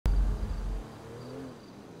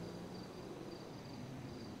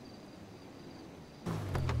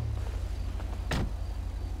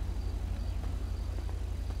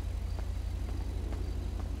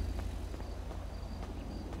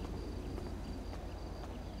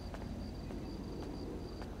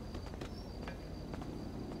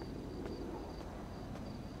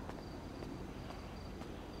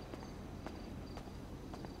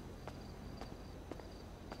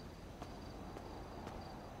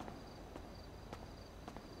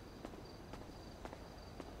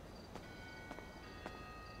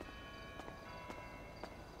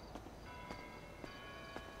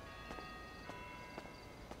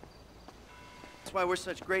That's why we're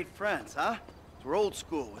such great friends, huh? We're old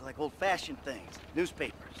school. We like old-fashioned things.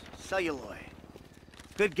 Newspapers, celluloid.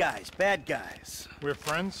 Good guys, bad guys. We're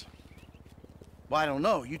friends? Well, I don't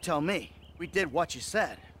know. You tell me. We did what you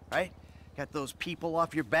said, right? Got those people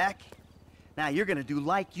off your back. Now you're gonna do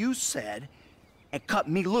like you said and cut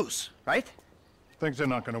me loose, right? Things are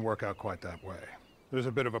not gonna work out quite that way. There's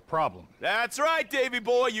a bit of a problem. That's right, Davy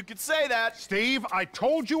boy. You could say that. Steve, I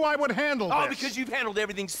told you I would handle this. Oh, because you've handled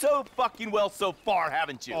everything so fucking well so far,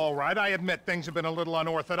 haven't you? All right, I admit things have been a little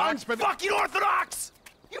unorthodox, but... Fucking orthodox!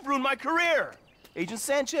 You've ruined my career. Agent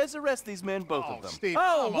Sanchez, arrest these men, both of them. Steve,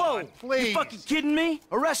 oh, come whoa! on, please. You fucking kidding me?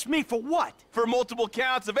 Arrest me for what? For multiple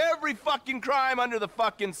counts of every fucking crime under the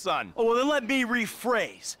fucking sun. Oh, well, then let me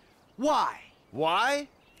rephrase. Why? Why?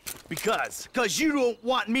 Because. Because you don't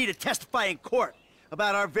want me to testify in court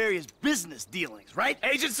about our various business dealings, right?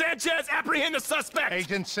 Agent Sanchez, apprehend the suspect!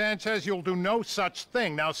 Agent Sanchez, you'll do no such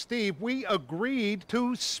thing. Now, Steve, we agreed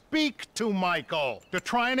to speak to Michael, to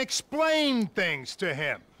try and explain things to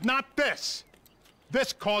him. Not this.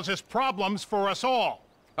 This causes problems for us all.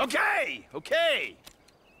 Okay, okay.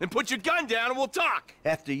 Then put your gun down and we'll talk.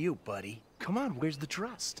 After you, buddy. Come on, where's the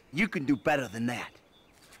trust? You can do better than that.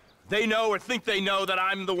 They know or think they know that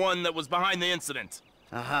I'm the one that was behind the incident.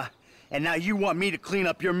 Uh-huh. And now you want me to clean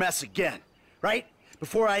up your mess again, right?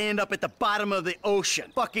 Before I end up at the bottom of the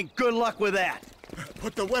ocean. Fucking good luck with that.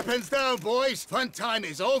 Put the weapons down, boys. Fun time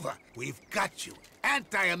is over. We've got you.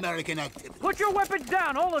 Anti-American activity. Put your weapons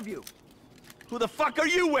down, all of you! Who the fuck are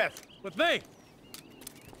you with? With me!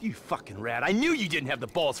 You fucking rat. I knew you didn't have the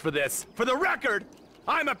balls for this. For the record,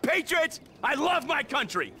 I'm a patriot. I love my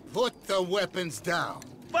country. Put the weapons down.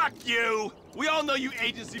 Fuck you! We all know you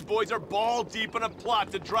agency boys are ball deep in a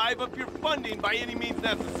plot to drive up your funding by any means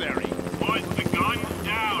necessary. Put the gun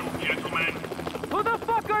down, gentlemen. Who the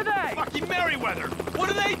fuck are they? Fucking Merryweather! What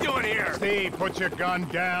are they doing here? Steve, put your gun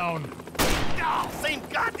down. Oh, same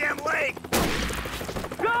goddamn leg!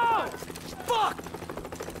 Go! Fuck!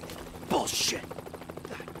 Bullshit!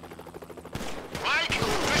 Mike,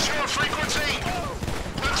 this your frequency?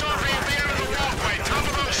 Let's over at the end of the walkway, top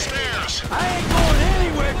of those stairs. I ain't going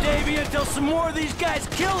anywhere, Davey, until some more of these guys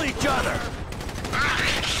kill each other!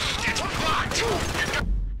 It's blocked!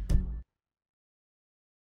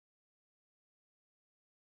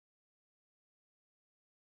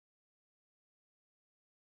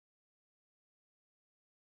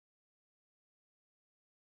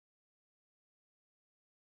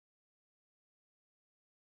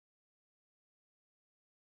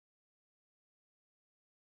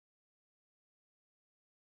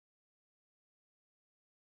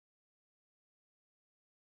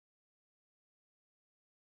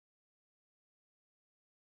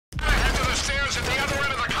 Head to the stairs at the other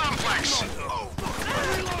end of the complex.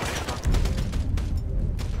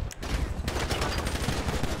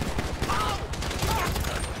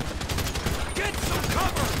 Get some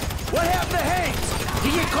cover! What happened to Haynes?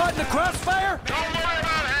 He get caught in the crossfire? Don't worry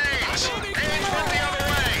about Haynes. Haynes went the other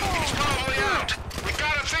way. He's probably out. We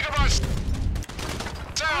gotta think of ourselves.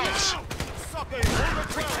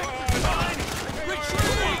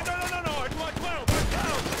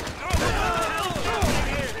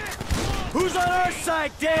 Who's on our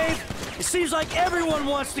side, Dave? It seems like everyone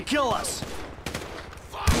wants to kill us.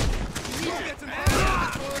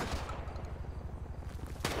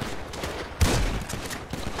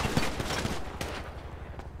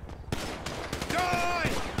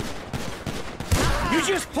 You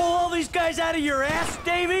just pull all these guys out of your ass,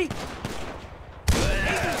 Davey?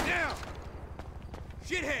 Down!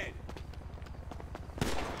 Shithead!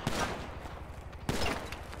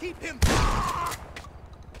 Keep him.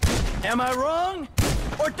 Am I wrong?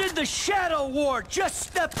 Or did the Shadow War just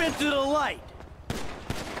step into the light?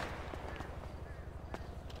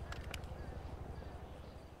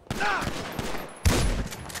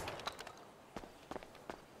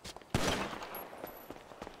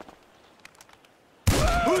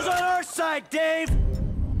 Who's on our side, Dave?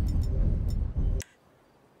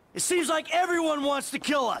 It seems like everyone wants to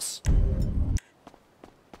kill us.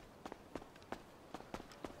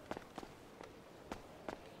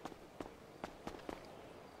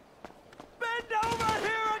 Bend over,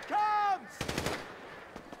 here it comes!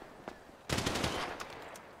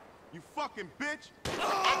 You fucking bitch!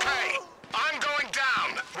 Okay, I'm going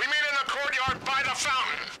down. We meet in the courtyard by the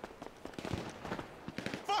fountain.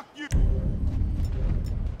 Fuck you!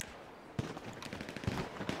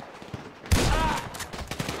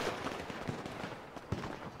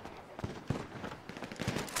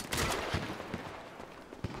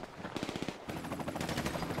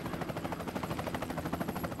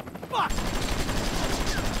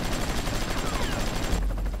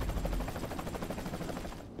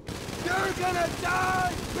 gonna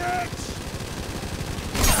die, bitch!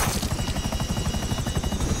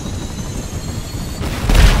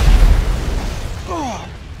 Oh,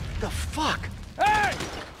 the fuck? Hey!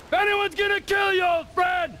 If anyone's gonna kill you, old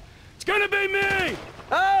friend, it's gonna be me!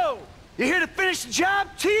 Oh! You here to finish the job,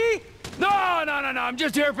 T? No, I'm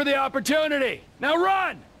just here for the opportunity. Now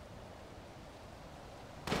run!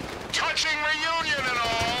 Touching reunion and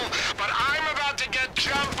all, but I'm about to get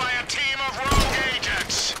jumped by a team of rogue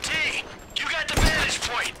agents. T, you got the vantage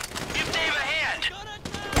point. Give Dave a hand.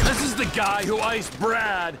 This is the guy who iced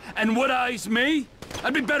Brad, and would ice me?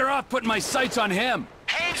 I'd be better off putting my sights on him.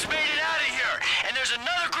 Haynes made it out of here, and there's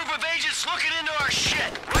another group of agents looking into our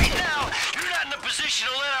shit. Right now, you're not in a position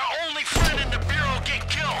to let our only friend in the Bureau get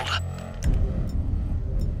killed.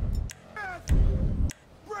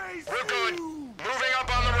 We're good. Moving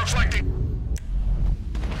up on the reflecting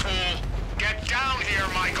pool. Get down here,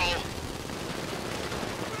 Michael.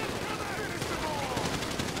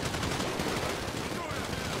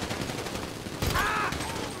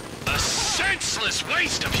 A senseless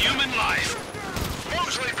waste of human life.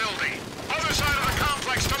 Mosley building. Other side of the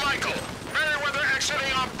complex to Michael. Merriweather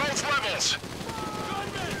exiting on both levels.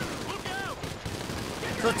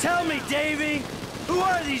 So tell me, Davey, who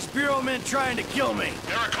are these Bureau men trying to kill me?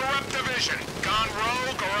 They're a corrupt division. Gone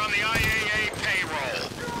rogue or on the IAA payroll.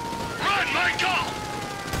 Run, Michael!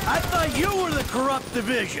 I thought you were the corrupt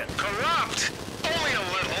division. Corrupt? Only a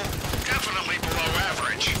little. Definitely below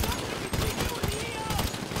average.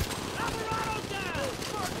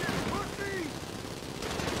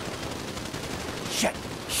 Shit!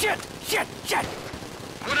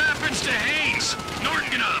 What happens to Haynes? Norton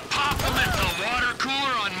gonna pop him at the water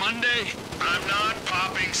cooler on Monday? I'm not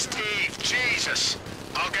popping Steve. Jesus.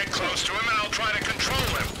 I'll get close to him and I'll try to control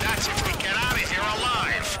him. That's if we get out of here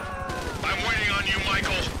alive. I'm waiting on you,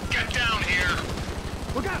 Michael. Get down here.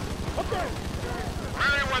 Look out! Up there!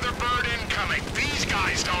 Merriweather bird incoming. These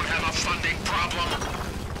guys don't have a funding problem.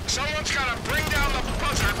 Someone's gotta bring down the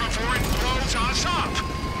buzzard before it blows us up.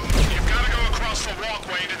 You've gotta go across the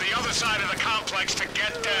walkway to the other side of the complex to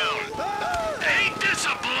get down. Ain't this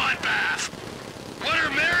a bloodbath? What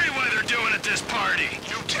are Merriweather doing at this party?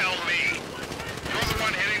 You tell me. You're the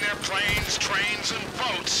one hitting their planes, trains, and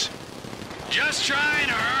boats. Just trying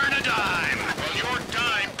to earn a dime. Well, your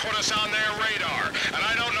dime put us on their radar, and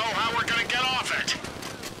I don't know how we're gonna get off it.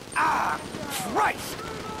 Ah, Christ!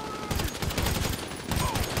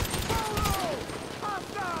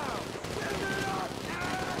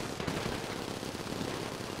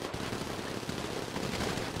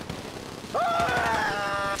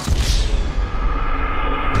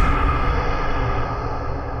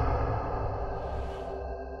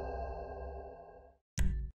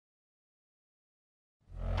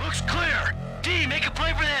 Looks clear. D, make a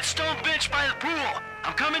play for that stone bench by the pool.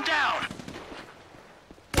 I'm coming down.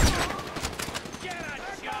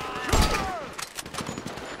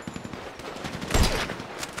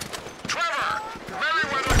 Trevor!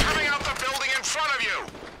 Merriweather coming out the building in front of you!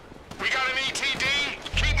 We got an ETD?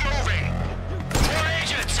 Keep moving! More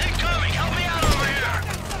agents incoming. Help me out over here.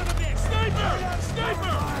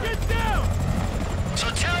 Sniper! Get down! So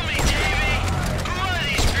tell me, Davey, who are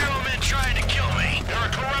these Bureau men trying to kill me? They're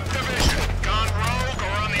a corrupt division, gone rogue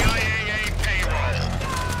or on the IAA payroll.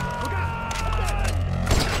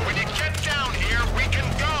 When you get down here, we can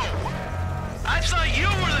go! I thought you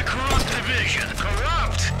were the corrupt division.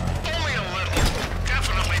 Corrupt? Only a little.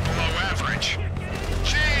 Definitely below average.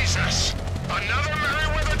 Jesus! Another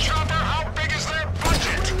Merriweather chopper? How big is their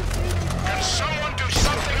budget? Can someone do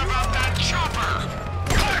something about that chopper?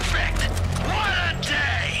 Perfect! What a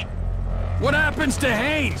day! What happens to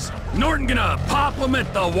Haynes? Norton gonna pop him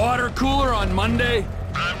at the water cooler on Monday?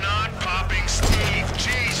 I'm not popping Steve.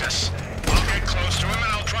 Jesus! I'll get close to him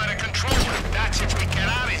and I'll try to control him. That's if we get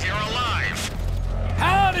out of here alive.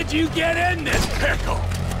 How did you get in this pickle?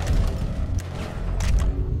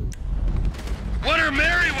 What are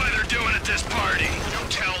Merriweather doing at this party? You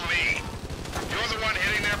tell me. You're the one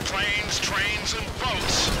hitting their planes, trains, and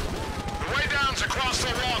boats. The way down's across the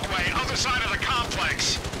walkway, other side of the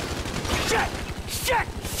complex. Shit!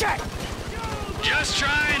 Just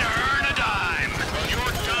trying to earn a dime. Well,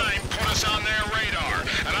 your dime put us on their radar,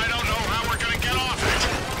 and I don't know how we're gonna get off it.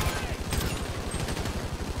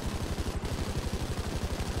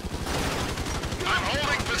 I'm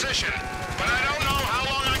holding position, but I don't know how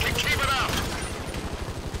long I can keep it up.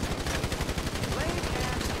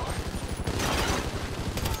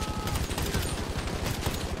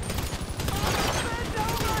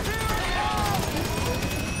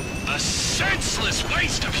 A senseless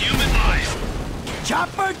waste of human life.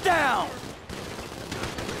 Chopper down!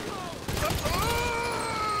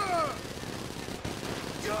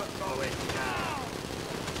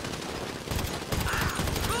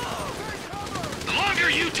 The longer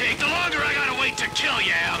you take, the longer I gotta wait to kill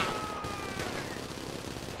you, Am.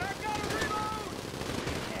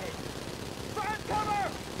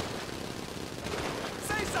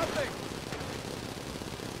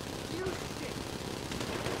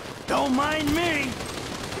 Don't mind me!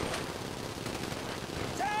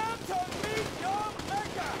 Time to meet your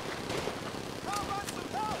maker! How about some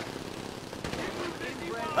help?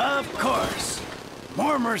 Of course.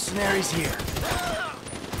 More mercenaries here.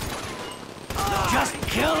 Just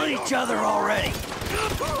kill each other already.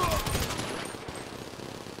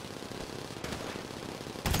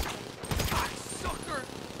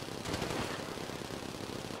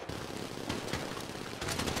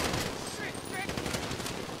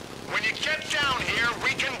 When you get down here,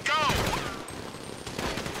 we can go.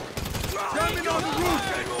 Coming on the roof!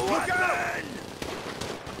 Look out!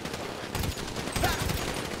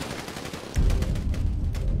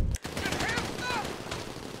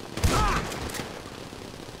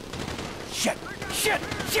 Shit! Shit!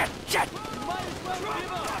 Shit! Shit!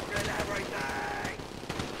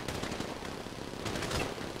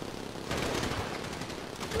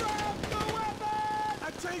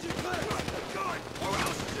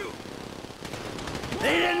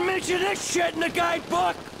 They didn't mention this shit in the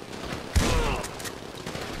guidebook!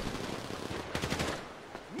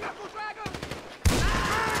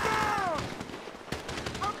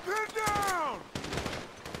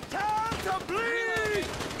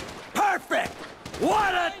 Perfect!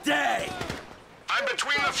 What a day! I'm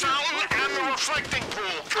between the fountain and the reflecting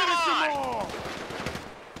pool. Come on!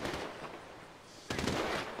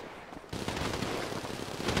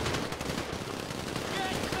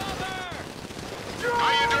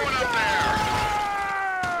 How you doing up there?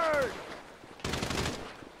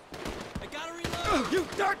 You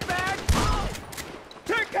dirtbag!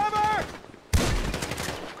 Take cover!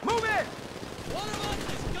 Move it! One of us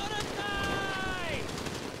is gonna die!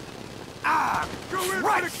 Ah! Go in for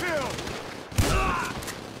Right. the kill!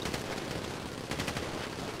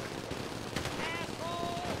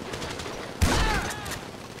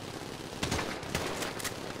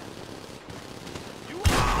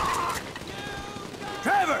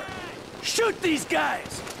 Trevor! Shoot these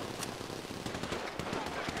guys!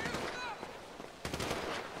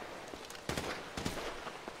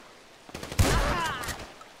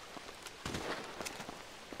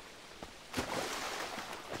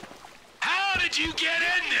 How did you get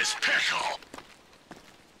in this pickle?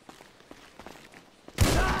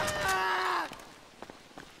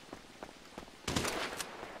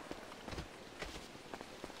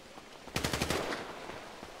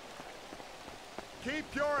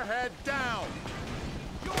 Keep your head down.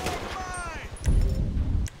 You're mine!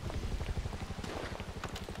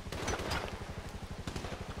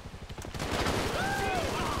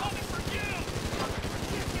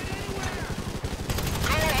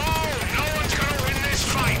 Go home! No one's gonna win this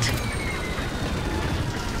fight!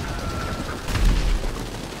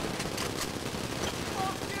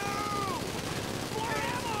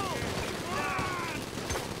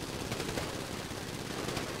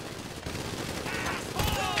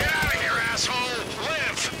 Get out of here, asshole!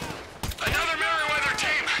 Live! Another Merryweather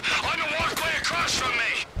team on the walkway across from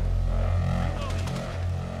me!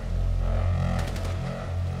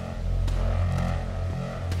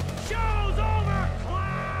 Show's over,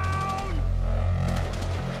 clown!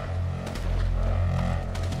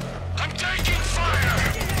 I'm taking fire!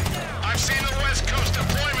 I've seen the West Coast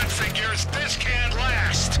deployment figures. This can't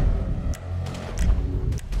last.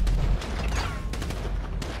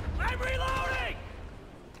 I'm reloading!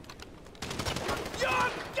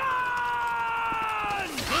 You're done!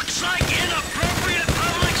 Looks like inappropriate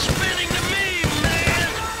public spending to me, man!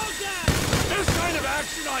 This kind of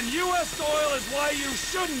action on U.S. soil is why you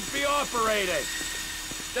shouldn't be operating.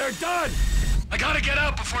 They're done. I gotta get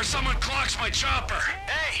out before someone clocks my chopper.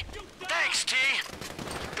 Hey, thanks, T.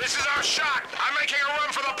 This is our shot. I'm making a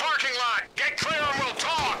run for the parking lot. Get clear and we'll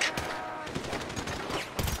talk.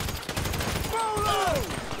 Bolo!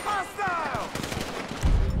 Hostile!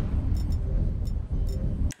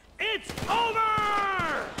 It's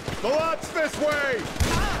over! The lot's this way!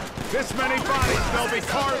 This many bodies, there'll be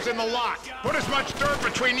cars in the lot. Put as much dirt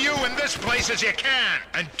between you and this place as you can.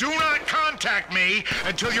 And do not contact me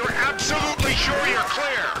until you're absolutely sure you're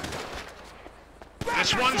clear.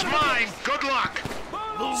 This one's mine. Good luck.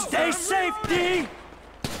 Stay safe, D!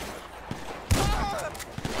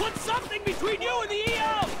 Put something between you and the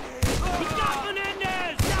EO! We got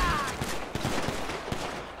Menendez!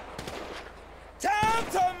 Time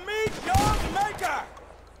to meet your maker!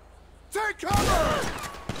 Take cover!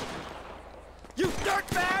 You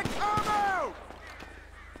dirtbag!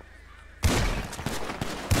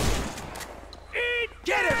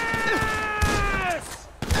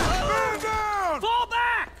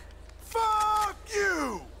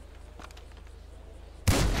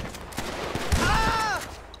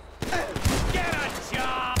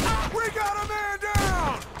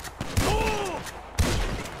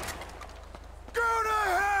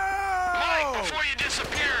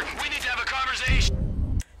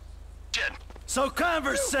 So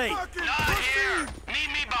conversate! Not here! Meet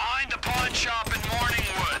me behind the pawn shop in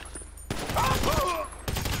Morningwood.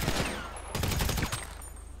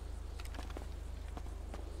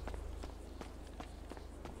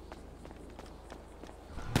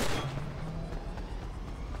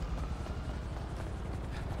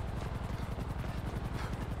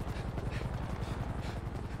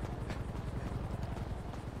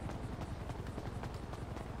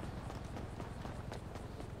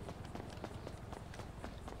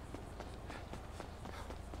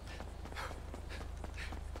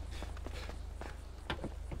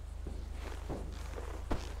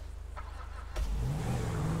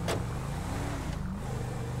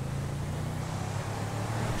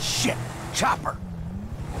 Shit! Chopper!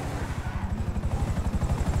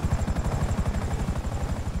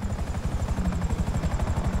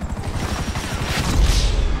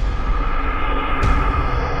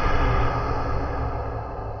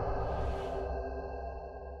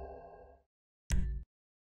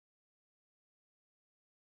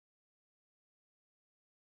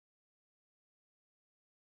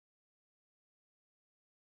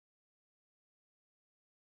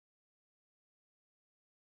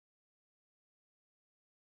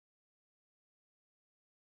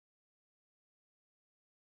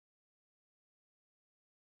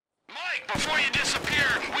 Mike, before you disappear,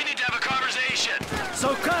 we need to have a conversation.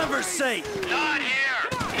 So conversate! Not here!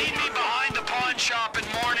 Meet me behind the pawn shop in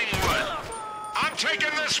Morningwood. I'm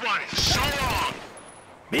taking this one. So long.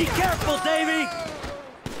 Be careful, Davey!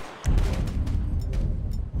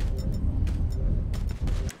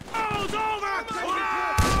 All's over!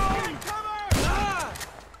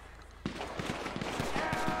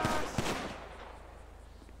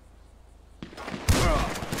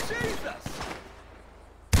 Jesus!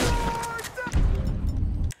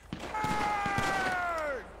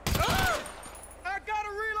 I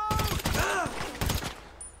gotta reload!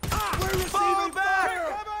 We're receiving back!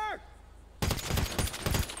 Cover!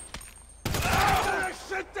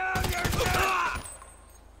 Sit down, you're dead!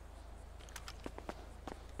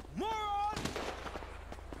 Moron!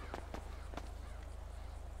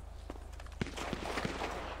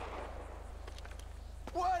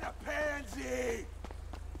 What a pansy!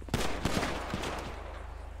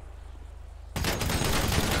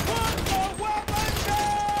 One more weapon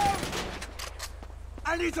down! I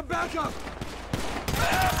need some backup!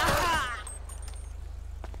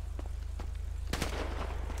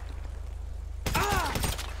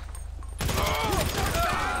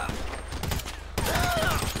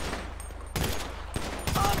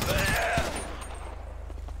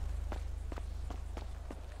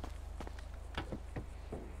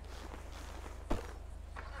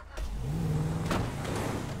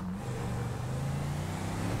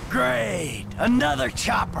 Great! Another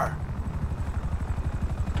chopper!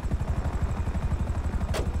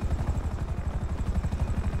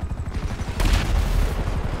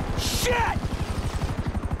 Shit!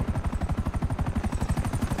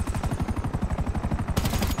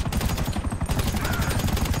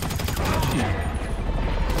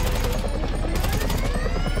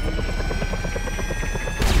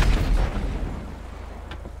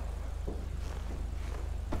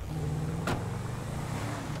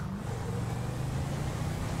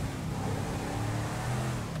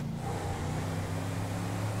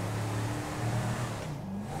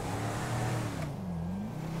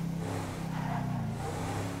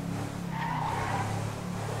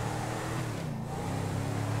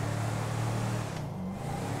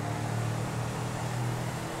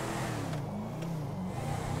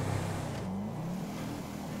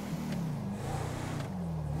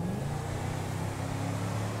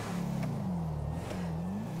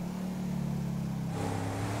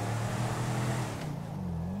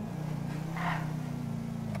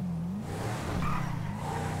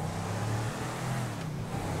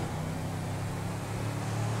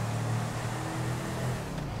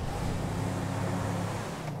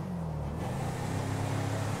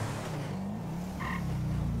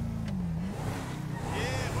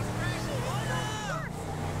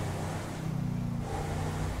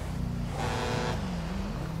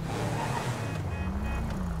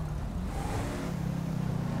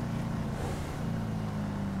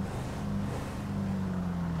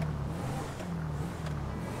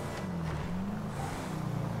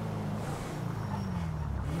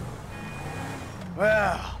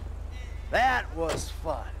 Well, that was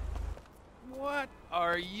fun. What are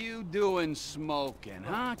are you doing smoking,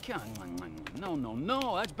 huh?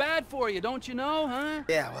 No, that's bad for you, don't you know, huh?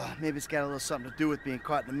 Yeah, well, maybe it's got a little something to do with being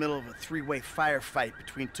caught in the middle of a three-way firefight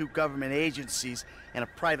between two government agencies and a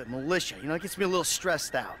private militia. You know, it gets me a little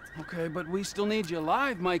stressed out. Okay, but we still need you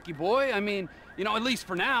alive, Mikey boy. I mean, you know, at least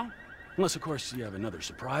for now. Unless, of course, you have another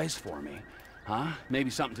surprise for me. Huh? Maybe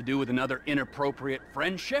something to do with another inappropriate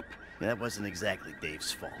friendship? Yeah, that wasn't exactly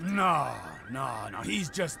Dave's fault. No. He's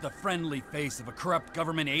just the friendly face of a corrupt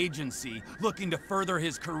government agency looking to further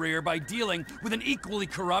his career by dealing with an equally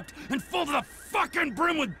corrupt and full to the fucking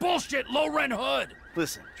brim with bullshit low-rent hood.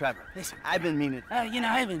 Listen, Trevor, I've been meaning... I've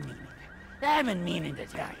been meaning to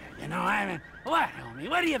tell you, What, homie?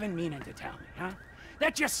 What have you been meaning to tell me, huh?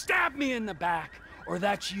 That you stabbed me in the back, or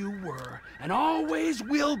that you were, and always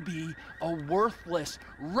will be, a worthless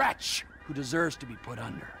wretch who deserves to be put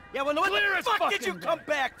under. Yeah, well, what the fuck did you come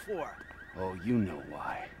back for? Oh, you know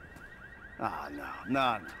why. Ah,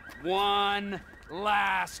 no. One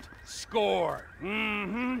last score.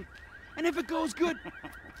 Mm-hmm. And if it goes good,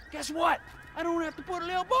 guess what? I don't have to put a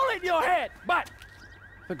little bullet in your head. But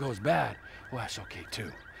if it goes bad, well, that's okay,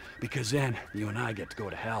 too. Because then you and I get to go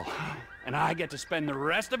to hell. And I get to spend the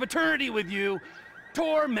rest of eternity with you,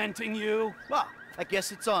 tormenting you. Well, I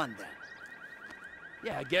guess it's on, then.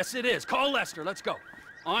 Yeah, I guess it is. Call Lester. Let's go.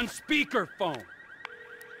 On speakerphone.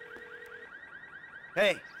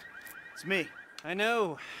 Hey, it's me. I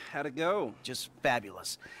know. How'd it go? Just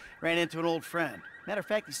fabulous. Ran into an old friend. Matter of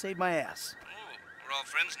fact, he saved my ass. Oh, we're all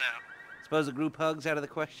friends now. Suppose a group hug's out of the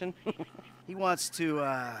question? He wants to,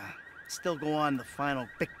 still go on the final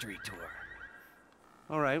victory tour.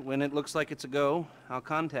 All right, when it looks like it's a go, I'll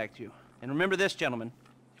contact you. And remember this, gentlemen.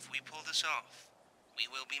 If we pull this off, we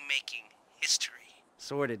will be making history.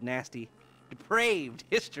 Sordid, nasty, depraved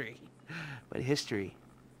history. But history,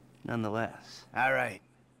 nonetheless. All right.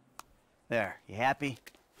 There, you happy?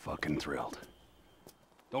 Fucking thrilled.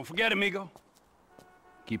 Don't forget, amigo.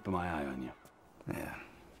 Keeping my eye on you. Yeah.